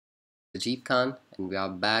Ajit Khan, and we are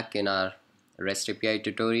back in our REST API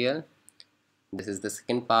tutorial. This is the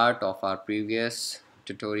second part of our previous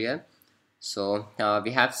tutorial.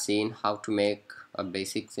 We have seen how to make a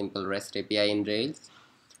basic simple REST API in Rails.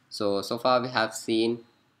 So far we have seen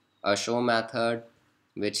a show method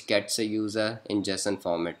which gets a user in JSON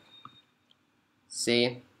format.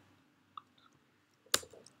 Say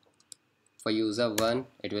for user 1,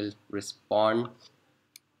 it will respond,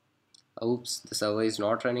 oops, the server is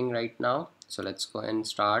not running right now. So let's go and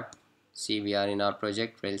start. See, we are in our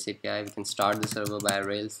project Rails API. We can start the server by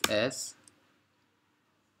Rails S.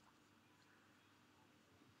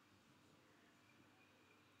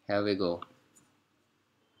 Here we go.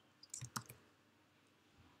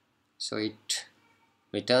 So it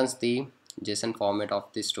returns the JSON format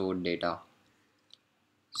of the stored data.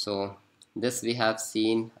 So this we have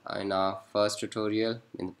seen in our first tutorial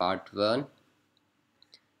in part 1.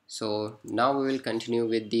 So now we will continue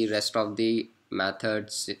with the rest of the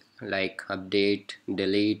methods like update,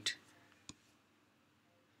 delete,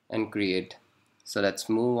 and create. So let's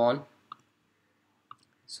move on.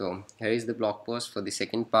 So here is the blog post for the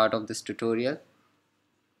second part of this tutorial.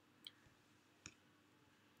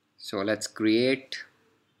 So let's create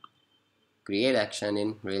action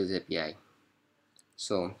in Rails API.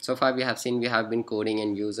 So far we have seen we have been coding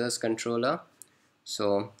in users controller.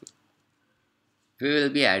 So we will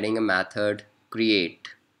be adding a method create,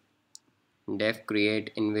 def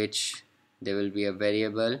create, in which there will be a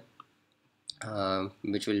variable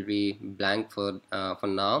which will be blank for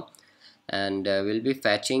now, and we'll be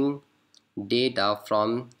fetching data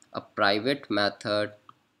from a private method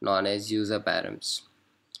known as user params.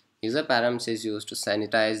 User params is used to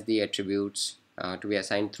sanitize the attributes to be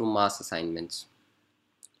assigned through mass assignments.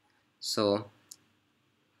 So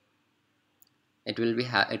it will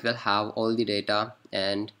have all the data,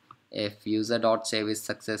 and if user.save is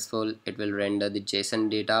successful, it will render the JSON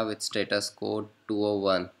data with status code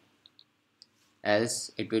 201,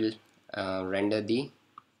 else it will render the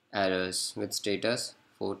errors with status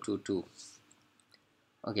 422.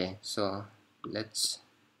 Okay, so let's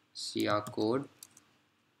see our code.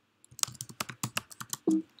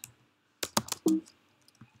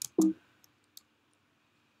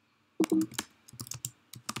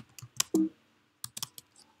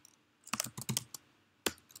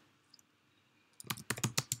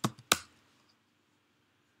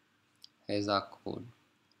 Here's our code.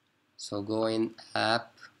 So go in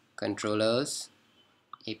app, controllers,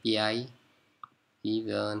 API,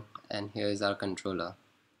 v1, and here is our controller.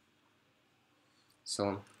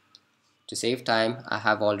 So to save time, I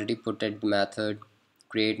have already put it the method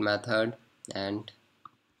create method, and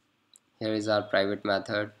here is our private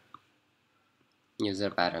method user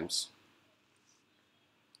params.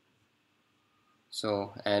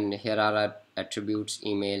 So, and here are our attributes: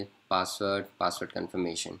 email, password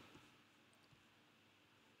confirmation.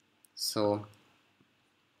 So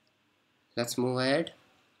let's move ahead.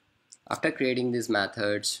 After creating these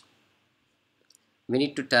methods, we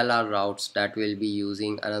need to tell our routes that we'll be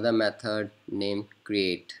using another method named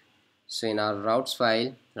create. So in our routes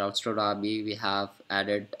file, routes.rb, we have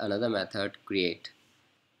added another method create.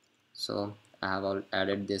 So I have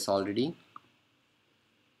added this already.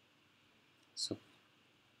 So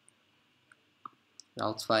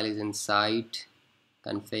routes file is inside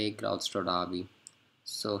config routes.rb.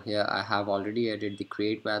 So here I have already added the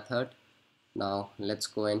create method. Now let's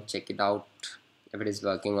go and check it out if it is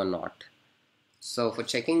working or not. So for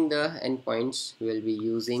checking the endpoints, we will be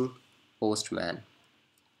using Postman.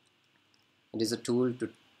 It is a tool to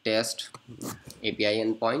test API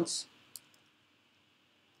endpoints.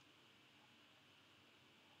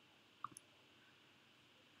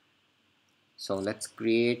 So let's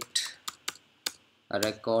create a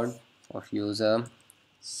record of user.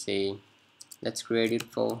 Say let's create it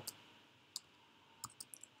for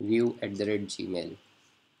view@gmail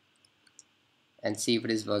and see if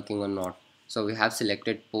it is working or not. So we have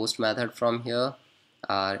selected post method from here.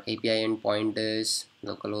 Our API endpoint is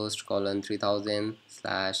localhost 3000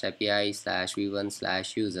 /API /v1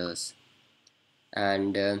 /users,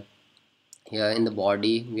 and here in the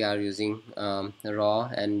body we are using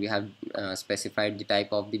raw, and we have specified the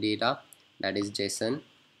type of the data, that is JSON.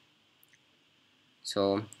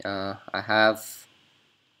 So I have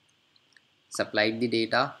supplied the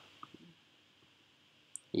data: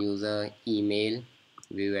 user, email,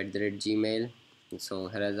 view@gmail. So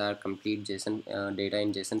here is our complete JSON data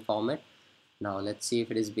in JSON format. Now let's see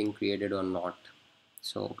if it is being created or not.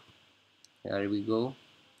 So here we go,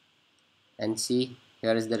 and see,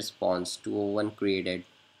 here is the response: 201 created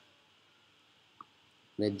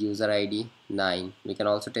with user ID 9. We can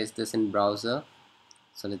also test this in browser.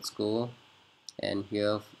 So let's go, and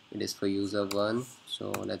here it is for user 1,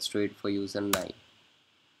 so let's do it for user 9.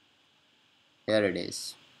 Here it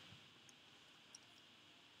is.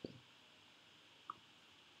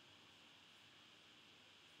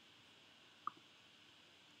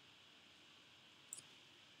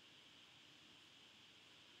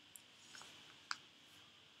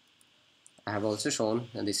 I have also shown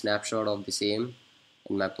the snapshot of the same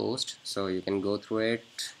in my post, so you can go through it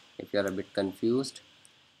if you are a bit confused.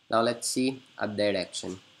 Now let's see update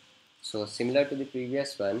action. So similar to the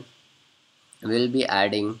previous one, we'll be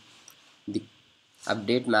adding the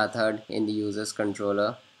update method in the users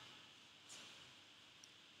controller.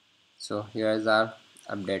 So here is our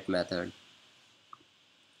update method,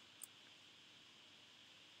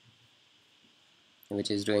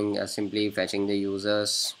 which is doing simply fetching the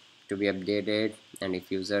users to be updated, and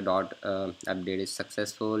if user dot update is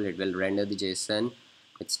successful, it will render the JSON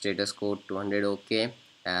with status code 200 OK,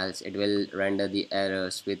 as it will render the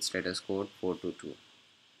errors with status code 422.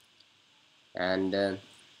 And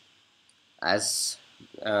as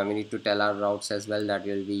we need to tell our routes as well that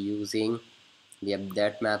we'll be using the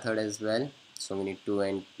update method as well, so we need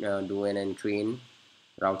to do an entry in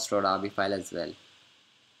routes.rb file as well.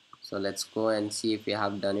 So let's go and see if we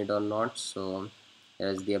have done it or not. So here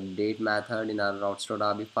is the update method in our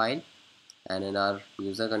routes.rb file, and in our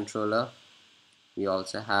user controller we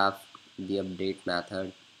also have the update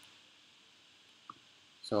method.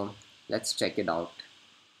 So let's check it out.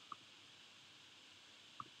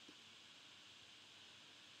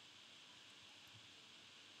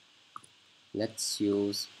 Let's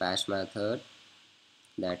use bash method.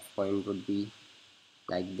 That point would be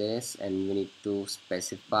like this, and we need to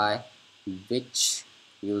specify which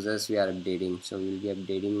users we are updating. So we will be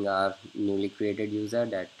updating our newly created user,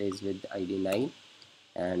 that is with ID 9,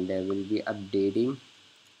 and we will be updating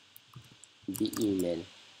the email.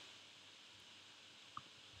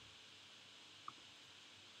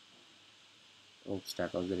 Oops,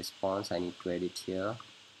 that was the response. I need to edit here.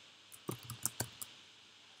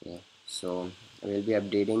 Okay, so we'll be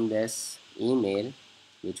updating this email,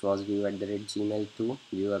 which was view@gmail to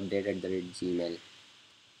view update@gmail.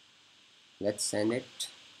 Let's send it.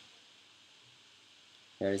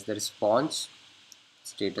 Here is the response,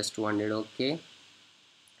 status 200 OK,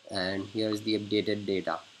 and here is the updated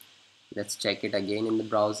data. Let's check it again in the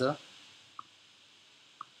browser.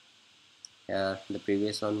 The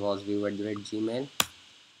previous one was view@gmail.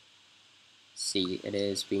 See, it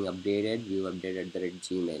is being updated, view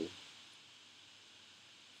update@gmail.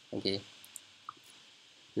 Okay,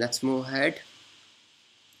 let's move ahead.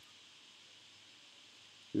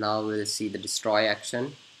 Now we'll see the destroy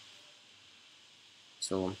action.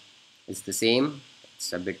 So it's the same,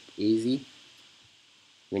 it's a bit easy.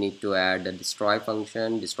 We need to add the destroy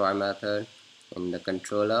function, destroy method in the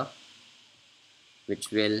controller,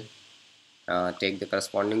 which will take the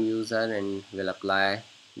corresponding user and will apply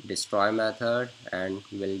destroy method and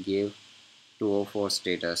will give 204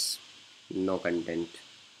 status, no content.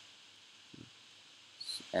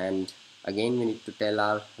 And again we need to tell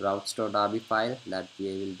our routes.rb file that we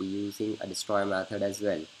will be using a destroy method as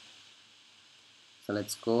well. So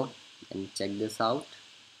let's go and check this out.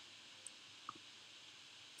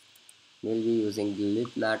 We'll be using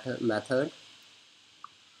delete method.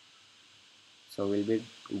 So we'll be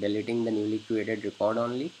deleting the newly created record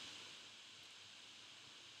only.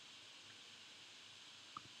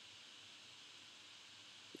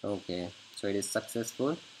 Okay, so it is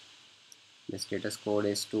successful. The status code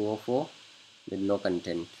is 204 with no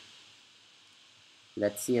content.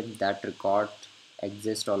 Let's see if that record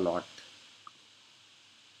exists or not.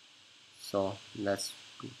 So let's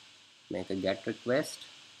make a get request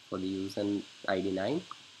for the user ID 9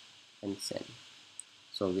 and send.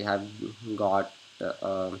 So we have got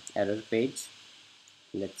error page.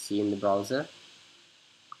 Let's see in the browser.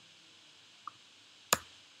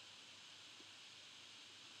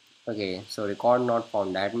 Okay, so record not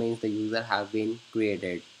found, that means the user have been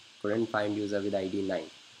created, couldn't find user with ID 9.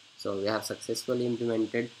 So we have successfully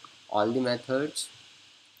implemented all the methods.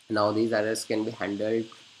 Now these errors can be handled,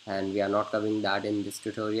 and we are not covering that in this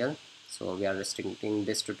tutorial, so we are restricting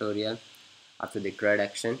this tutorial after the CRUD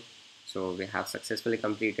action. So we have successfully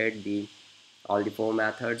completed all the 4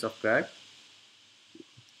 methods of CRUD.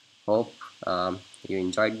 Hope you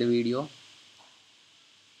enjoyed the video.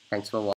 Thanks for watching.